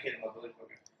dedicated mobility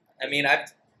program? I mean,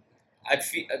 I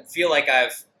feel like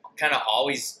I've kind of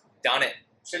always done it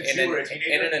Since you were a teenager?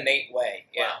 in an innate way.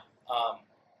 Yeah. Wow.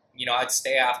 I'd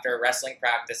stay after wrestling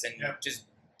practice and just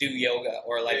do yoga,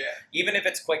 or even if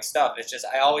it's quick stuff, it's just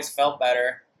I always felt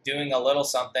better doing a little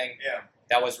something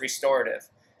that was restorative,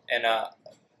 and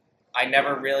I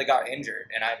never really got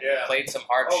injured, and I played some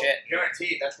hard shit.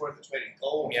 Guaranteed, that's worth its weight in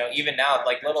gold. Even now,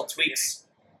 like little tweaks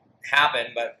happen,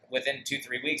 but within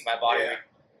 2-3 weeks, my body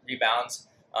rebounds.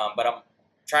 But I'm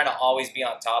trying to always be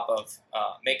on top of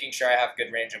making sure I have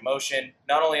good range of motion,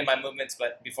 not only in my movements,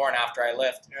 but before and after I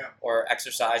lift or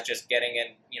exercise, just getting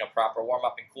in, proper warm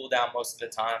up and cool down most of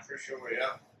the time. For sure,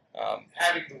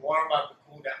 having to warm up and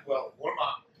cool down, warm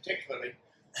up particularly,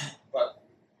 but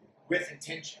with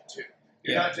intention too.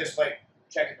 You're not just like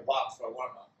checking the box for a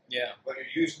warm up. Yeah. But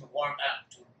you're using the warm up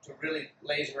to really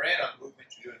laser in on movement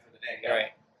you're doing for the day.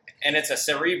 Right. And it's a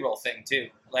cerebral thing too.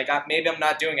 Like maybe I'm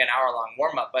not doing an hour-long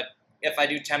warm-up, but if I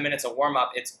do 10 minutes of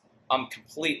warm-up, I'm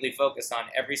completely focused on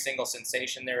every single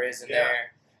sensation there is in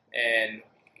there, and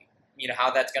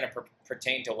how that's going to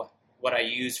pertain to what I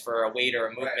use for a weight or a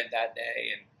movement that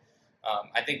day. And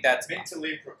I think that's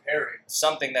mentally preparing.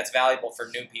 Something that's valuable for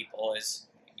new people is,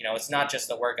 it's not just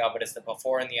the workout, but it's the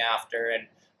before and the after. And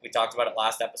we talked about it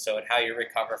last episode, how you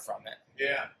recover from it.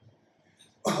 Yeah.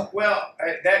 Well,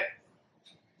 that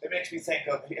makes me think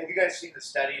of, have you guys seen the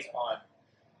studies on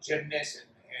gymnasts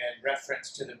and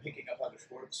reference to them picking up other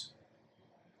sports?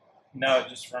 No,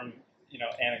 just from,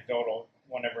 anecdotal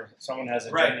whenever someone has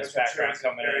a Right, gymnast which I'm sure background is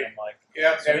coming very- in, I'm like,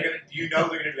 Yeah, Sweet. they're gonna. You know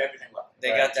they're gonna do everything well.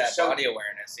 They Right. got that Just so- body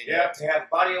awareness, you know, Yeah, they have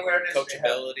body awareness. They have,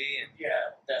 coachability, and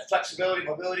the flexibility,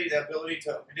 mobility, the ability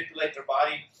to manipulate their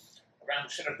body around the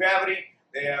center of gravity.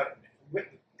 They have with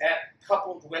that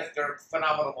coupled with their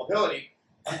phenomenal mobility,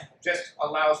 just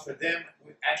allows for them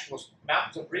with actual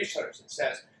mountains of research that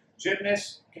says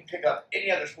gymnasts can pick up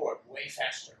any other sport way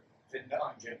faster than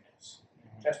non-gymnasts,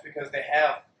 just because they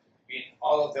have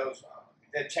all of those.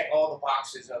 They check all the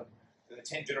boxes of the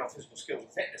 10 general physical skills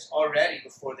of fitness already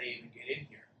before they even get in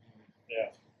here.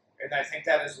 Yeah. And I think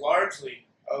that is largely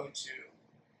owed to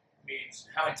means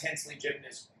how intensely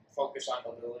gymnasts focus on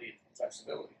mobility and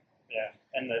flexibility. yeah,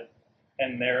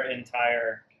 and their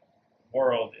entire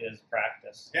world is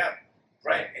practice. Yeah,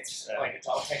 right. It's Yeah. like it's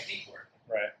all technique work.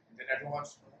 Right. And then every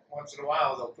once in a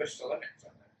while they'll push the limits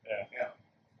on that.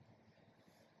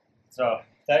 So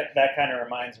that kind of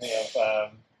reminds me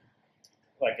of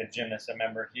like a gymnast, a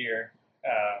member here.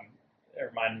 It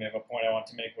reminded me of a point I want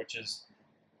to make, which is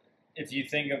if you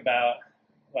think about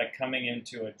like coming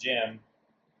into a gym,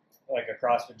 like a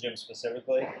CrossFit gym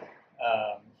specifically,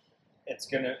 it's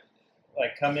gonna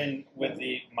like come in with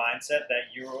the mindset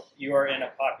that you are in a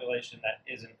population that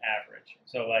isn't average.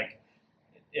 So like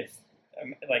if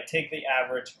like take the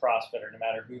average CrossFitter, no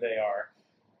matter who they are,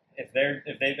 if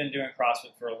they've been doing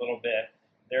CrossFit for a little bit,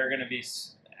 they're going to be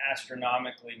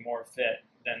astronomically more fit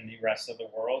than the rest of the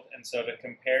world. And so to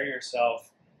compare yourself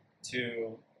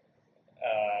to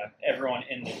everyone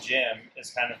in the gym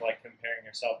is kind of like comparing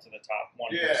yourself to the top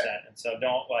 1%. Yeah. And so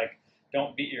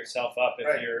don't beat yourself up if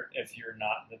Right. you're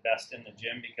not the best in the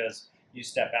gym, because you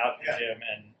step out the Yeah. gym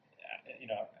and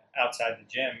outside the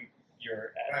gym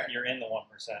you're Right. you're in the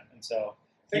 1%. And so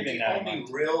I think keeping the that in only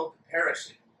mind. real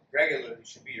comparison regularly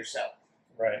should be yourself.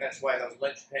 Right. And that's why those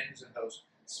linchpins and those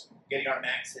getting our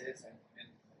maxes and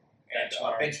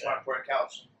Benchmarks, benchmark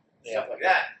workouts and Yeah. stuff like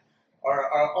that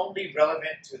are only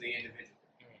relevant to the individual.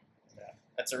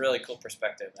 that's a really cool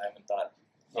perspective. I haven't thought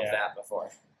of Yeah. that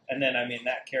before. And then, I mean,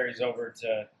 that carries over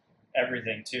to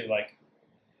everything too. Like,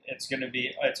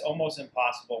 it's almost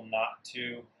impossible not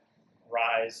to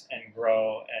rise and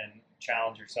grow and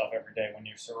challenge yourself every day when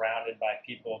you're surrounded by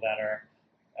people that are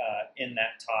in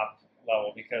that top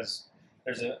level. Because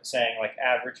there's a saying like,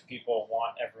 average people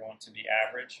want everyone to be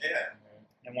average. Yeah.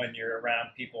 And when you're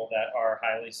around people that are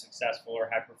highly successful or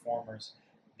high performers,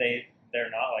 they're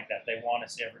not like that. They want to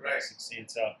see everybody Right. succeed.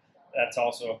 So that's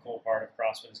also a cool part of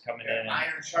CrossFit is coming in. And,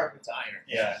 Iron sharpens iron.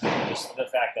 yeah, just the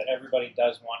fact that everybody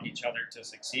does want each other to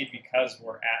succeed because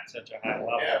we're at such a high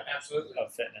level Yeah, absolutely.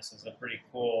 of fitness is a pretty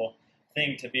cool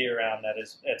thing to be around.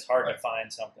 It's hard to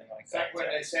find something like It's like that. when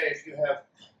they say if you have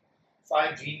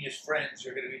 5 genius friends,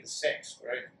 you're going to be the 6th,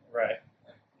 right? Right.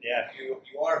 Yeah. You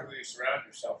are who you surround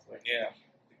yourself with. Yeah.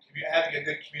 Having a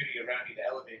good community around you to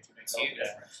elevate you makes all the Huge.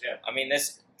 difference. Yeah. I mean,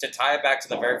 to tie it back to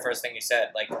the very first thing you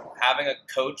said, like having a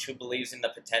coach who believes in the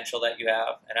potential that you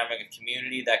have and having a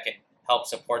community that can help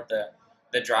support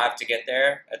the drive to get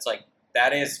there, it's like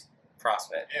that is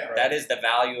CrossFit. Yeah. Right. That is the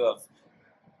value of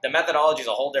the methodology is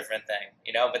a whole different thing,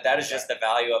 but that is just the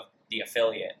value of the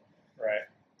affiliate. Right.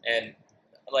 And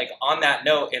like on that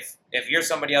note, if you're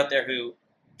somebody out there who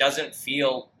doesn't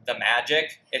feel the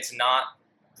magic, it's not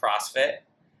CrossFit.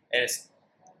 It's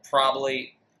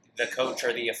probably the coach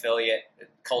or the affiliate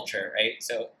culture, right?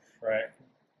 So Right.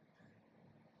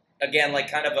 again, like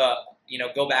kind of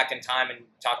go back in time and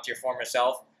talk to your former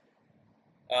self.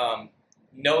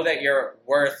 Know that you're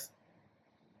worth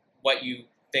what you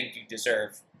think you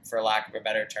deserve, for lack of a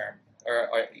better term, or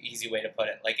easy way to put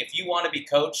it. Like if you want to be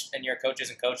coached and your coach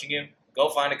isn't coaching you, go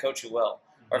find a coach who will.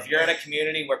 Or if you're in a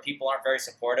community where people aren't very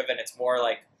supportive and it's more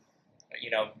like,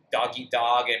 dog eat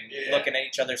dog and Yeah. looking at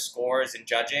each other's scores and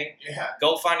judging, Yeah.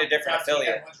 go find a different Counting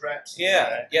affiliate. everyone's reps.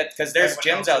 Yeah, because there's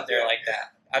Everyone gyms else out there is like good.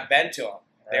 that. I've been to them.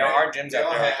 There Right. are gyms They out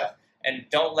all there like have. that. And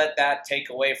don't let that take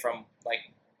away from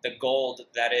like the gold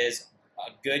that is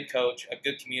a good coach, a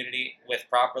good community with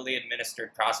properly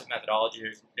administered CrossFit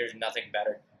methodology. There's nothing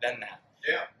better than that.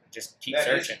 Yeah. Just keep That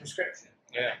is searching. prescription.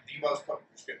 Yeah. The most potent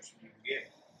prescription you can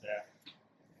get.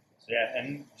 So yeah,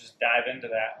 and just dive into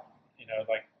that.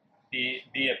 Like be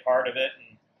a part of it,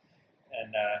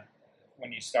 and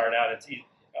when you start out,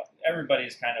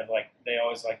 everybody's kind of like they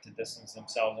always like to distance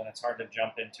themselves, and it's hard to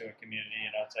jump into a community.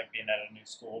 It's like being at a new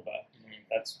school, but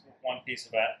that's one piece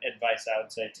of advice I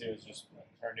would say too is just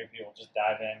for new people, just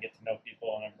dive in, get to know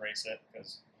people, and embrace it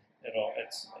because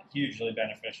it's hugely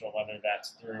beneficial. Whether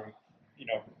that's through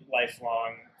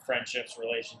lifelong friendships,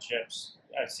 relationships.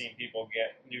 I've seen people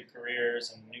get new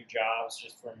careers and new jobs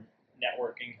just from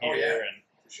networking Oh, here, yeah.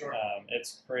 For sure.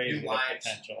 It's crazy New the wives.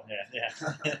 potential.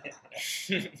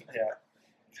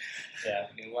 Yeah.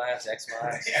 New wives,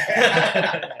 ex-wives.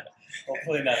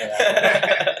 Hopefully none of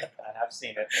that. I have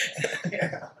seen it.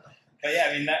 Yeah. But yeah,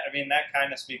 I mean that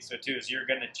kind of speaks to it too. Is you're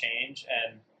going to change,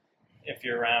 and if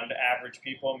you're around average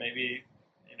people, maybe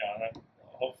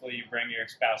hopefully you bring your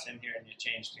spouse in here and you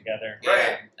change together.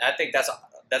 Right. I think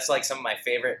that's like some of my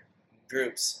favorite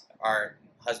groups are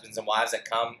husbands and wives that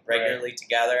come regularly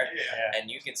together, Yeah.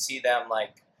 and you can see them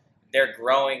like they're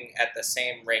growing at the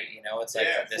same rate. It's like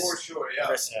Yeah, this for sure. Yeah.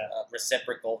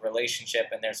 reciprocal relationship,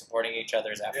 and they're supporting each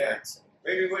other's efforts.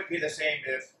 Maybe it wouldn't be the same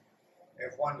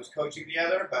if one was coaching the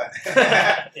other, but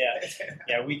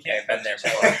Yeah, we can't. Been there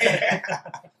before.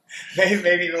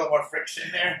 maybe a little more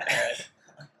friction there.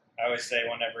 I always say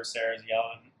whenever Sarah's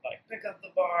yelling, like, pick up the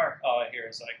bar, all I hear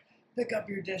is like, pick up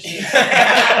your dishes.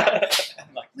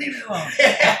 I'm like, leave it alone.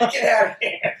 Get out of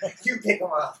here. You pick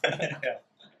them up.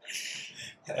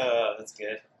 That's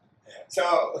good.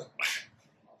 So,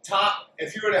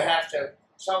 if you were to have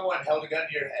someone held a gun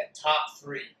to your head, top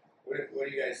 3, what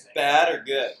do you guys think? Bad or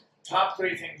good? Top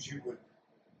 3 things you would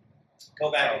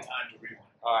go back in time to rewind.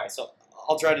 All right, so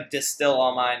I'll try to distill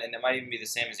all mine, and it might even be the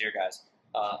same as your guys.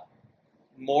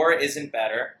 More isn't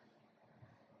better.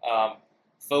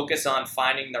 Focus on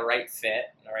finding the right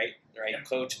fit, the right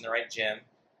coach in the right gym.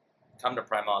 Come to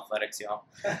Primal Athletics, y'all.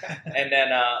 And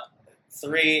then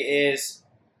 3 is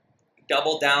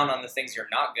double down on the things you're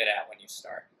not good at when you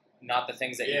start, not the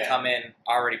things that you come in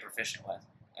already proficient with.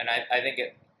 And I think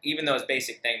even those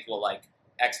basic things will like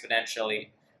exponentially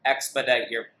expedite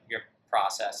your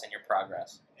process and your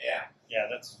progress. Yeah. Yeah,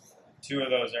 that's 2 of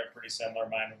those are pretty similar.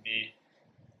 Mine would be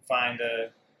find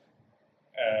a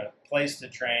place to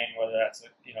train, whether that's a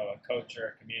coach or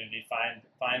a community.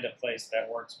 Find a place that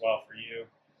works well for you,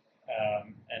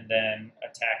 and then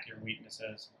attack your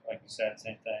weaknesses, like you said,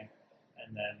 same thing.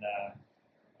 And then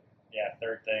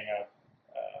third thing,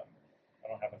 I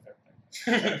don't have a third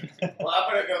thing. Well,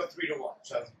 I'm going to go 3 to 1.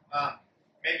 So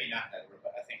maybe not that order,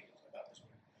 but I think it's about this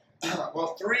way.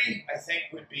 Well, 3, I think,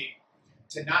 would be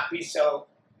to not be so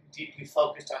deeply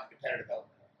focused on competitive development.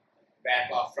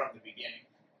 Back off from the beginning.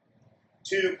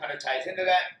 2 kind of ties into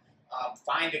that.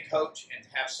 Find a coach and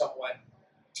have someone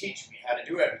teach me how to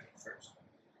do everything first.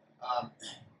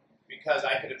 Because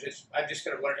I just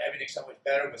could have learned everything so much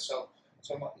better with so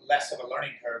much less of a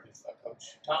learning curve if a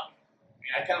coach taught me. I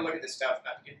mean, I kind of look at this stuff,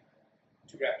 not to get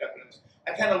too wrapped up in this.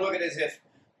 I kind of look at it as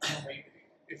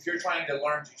if you're trying to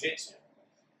learn jiu-jitsu,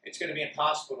 it's going to be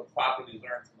impossible to properly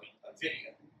learn from a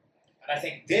video. And I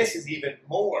think this is even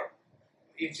more.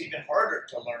 It's even harder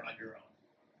to learn on your own.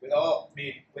 With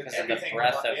Because of everything the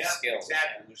breadth of yeah, skills.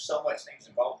 Exactly. There's so much things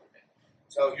involved with it.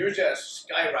 So you're just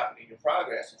skyrocketing your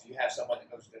progress if you have someone that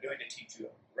knows what they're doing to teach you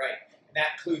right. And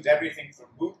that includes everything from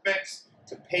movements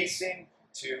to pacing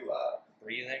to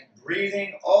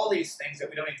breathing, all these things that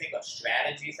we don't even think of,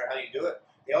 strategy for how you do it.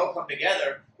 They all come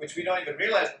together, which we don't even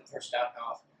realize when we first start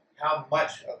off, how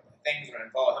much of things are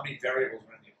involved, how many variables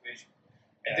are in the equation.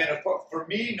 And then, of course, for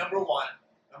me, number one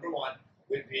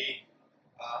would be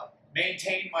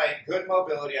maintain my good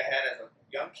mobility I had as a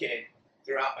young kid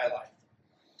throughout my life.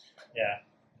 Yeah,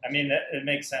 I mean, it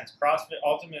makes sense. CrossFit,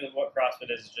 ultimately what CrossFit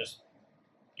is just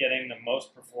getting the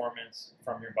most performance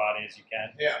from your body as you can.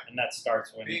 Yeah. And that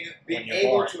starts when Being you're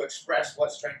able born. to express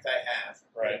what strength I have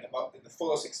Right. in the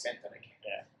fullest extent that I can.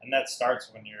 Yeah, and that starts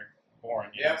when you're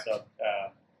born. You know?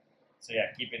 So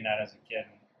yeah, keeping that as a kid,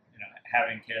 and,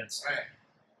 having kids Right.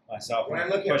 myself, When I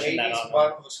look at pushing babies that on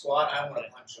bottom of a squat, I want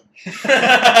to punch them.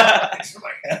 It's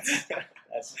like,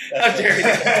 That's How dare you?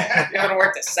 what- You haven't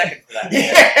worked a second for that.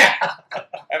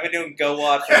 yeah. I've been doing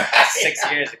GoWOD for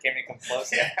 6 years. It can't even come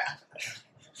close. Yeah.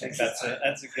 I think that's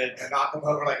a good. And knock them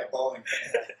over like a bowling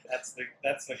pin. That's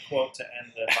the quote to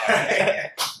end the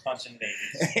podcast. Punching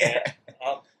babies. Yeah.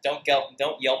 Don't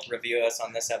Yelp review us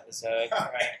on this episode.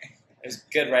 Right? It was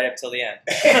good right up till the end.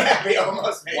 We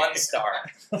almost made 1 it. star.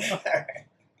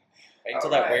 Right until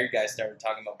All that right. weird guy started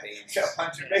talking about babies. So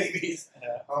punching babies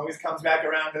Yeah. always comes back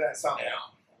around to that somehow.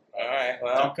 All right.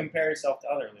 Well, Don't compare yourself to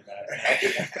other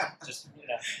guys. Just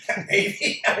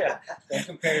Baby. yeah, don't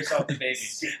compare yourself to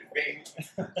babies. Stupid baby.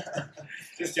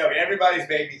 Just joking. Everybody's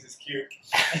babies is cute.